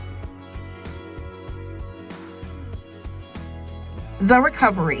The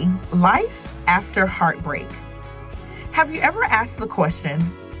recovery, life after heartbreak. Have you ever asked the question,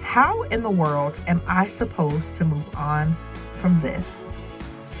 how in the world am I supposed to move on from this?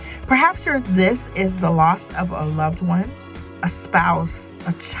 Perhaps this is the loss of a loved one, a spouse,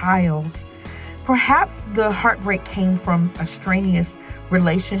 a child. Perhaps the heartbreak came from a strenuous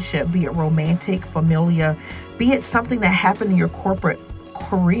relationship, be it romantic, familial, be it something that happened in your corporate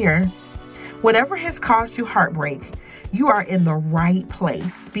career. Whatever has caused you heartbreak, you are in the right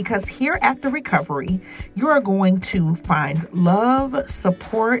place, because here at The Recovery, you are going to find love,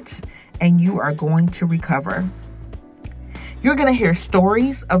 support, and you are going to recover. You're going to hear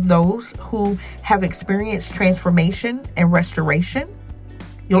stories of those who have experienced transformation and restoration.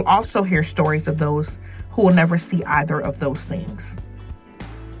 You'll also hear stories of those who will never see either of those things.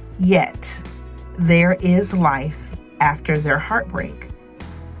 Yet, there is life after their heartbreak.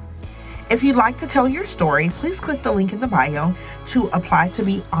 If you'd like to tell your story, please click the link in the bio to apply to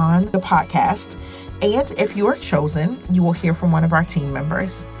be on the podcast. And if you are chosen, you will hear from one of our team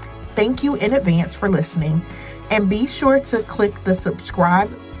members. Thank you in advance for listening. And be sure to click the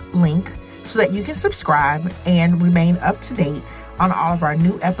subscribe link so that you can subscribe and remain up to date on all of our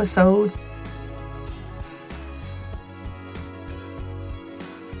new episodes